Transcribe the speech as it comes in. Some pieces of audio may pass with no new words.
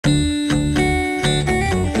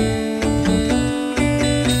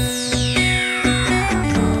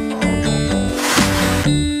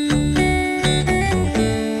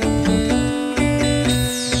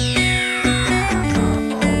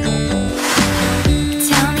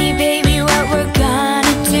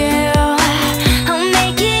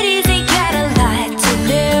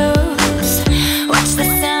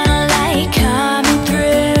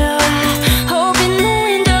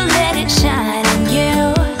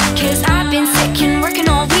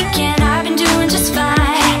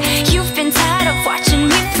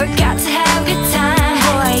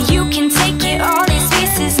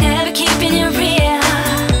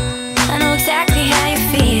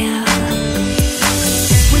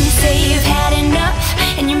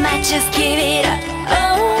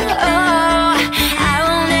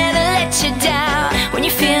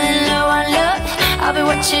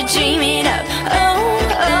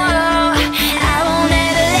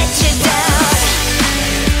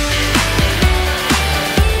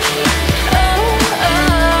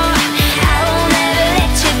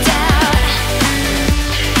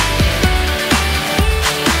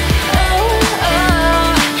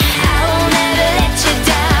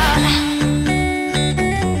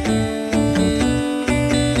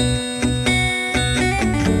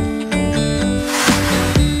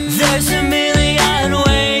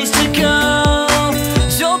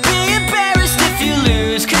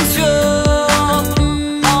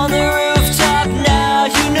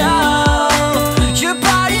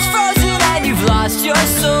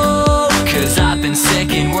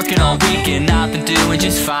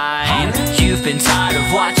tired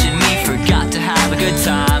of watching me, forgot to have a good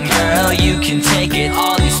time. Girl, you can take it,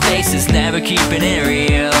 all these spaces, never keeping it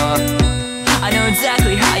real. I know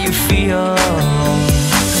exactly how you feel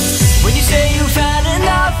when you say you've had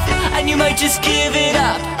enough, and you might just give it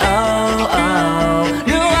up. Oh, oh,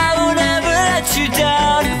 no, I won't ever let you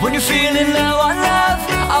down. When you're feeling low on love,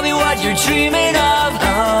 I'll be what you're dreaming of.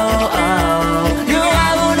 Oh, oh, no,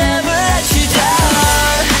 I won't ever let you down.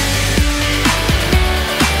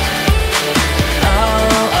 Oh,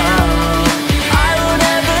 oh, I won't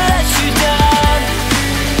ever let you down.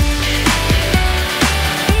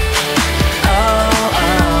 Oh,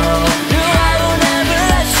 oh, no, I won't ever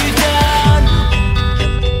let you down.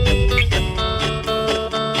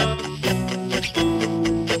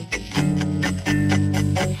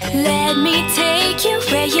 Let me take you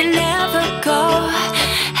where you never go.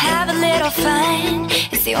 Have a little fun,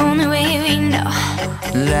 it's the only way we know.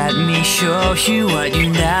 Let me show you what you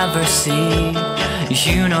never see.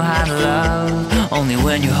 You know how to love only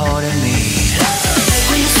when you're holding me.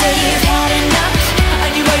 When you say you